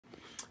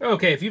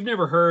Okay, if you've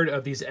never heard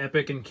of these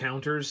Epic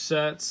Encounters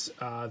sets,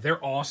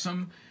 they're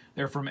awesome.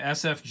 They're from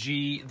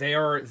SFG. They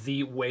are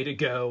the way to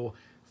go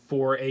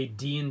for a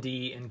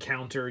D&D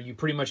encounter. You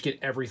pretty much get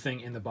everything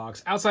in the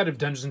box. Outside of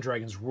Dungeons &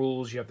 Dragons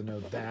rules, you have to know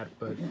that,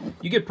 but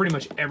you get pretty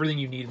much everything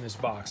you need in this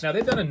box. Now,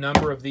 they've done a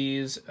number of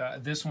these.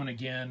 This one,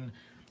 again,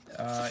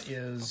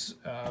 is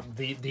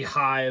the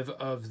Hive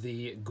of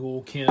the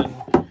Ghoul-kin.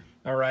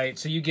 All right,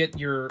 so you get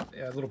your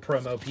little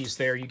promo piece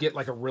there. You get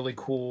like a really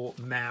cool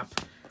map,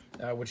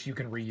 which you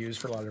can reuse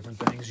for a lot of different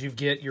things. You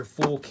get your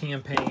full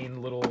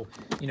campaign little,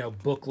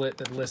 booklet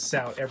that lists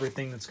out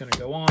everything that's going to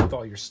go on with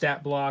all your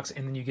stat blocks,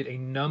 and then you get a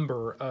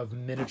number of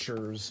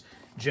miniatures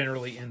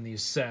generally in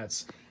these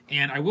sets.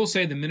 And I will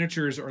say the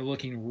miniatures are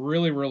looking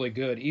really, really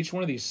good. Each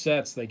one of these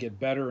sets, they get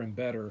better and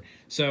better.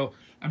 So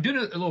I'm doing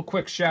a little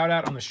quick shout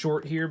out on the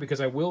short here because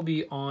I will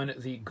be on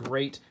the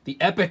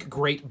epic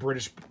Great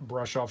British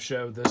Brush-Off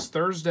show this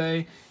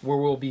Thursday, where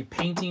we'll be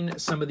painting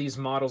some of these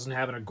models and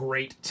having a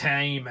great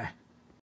time.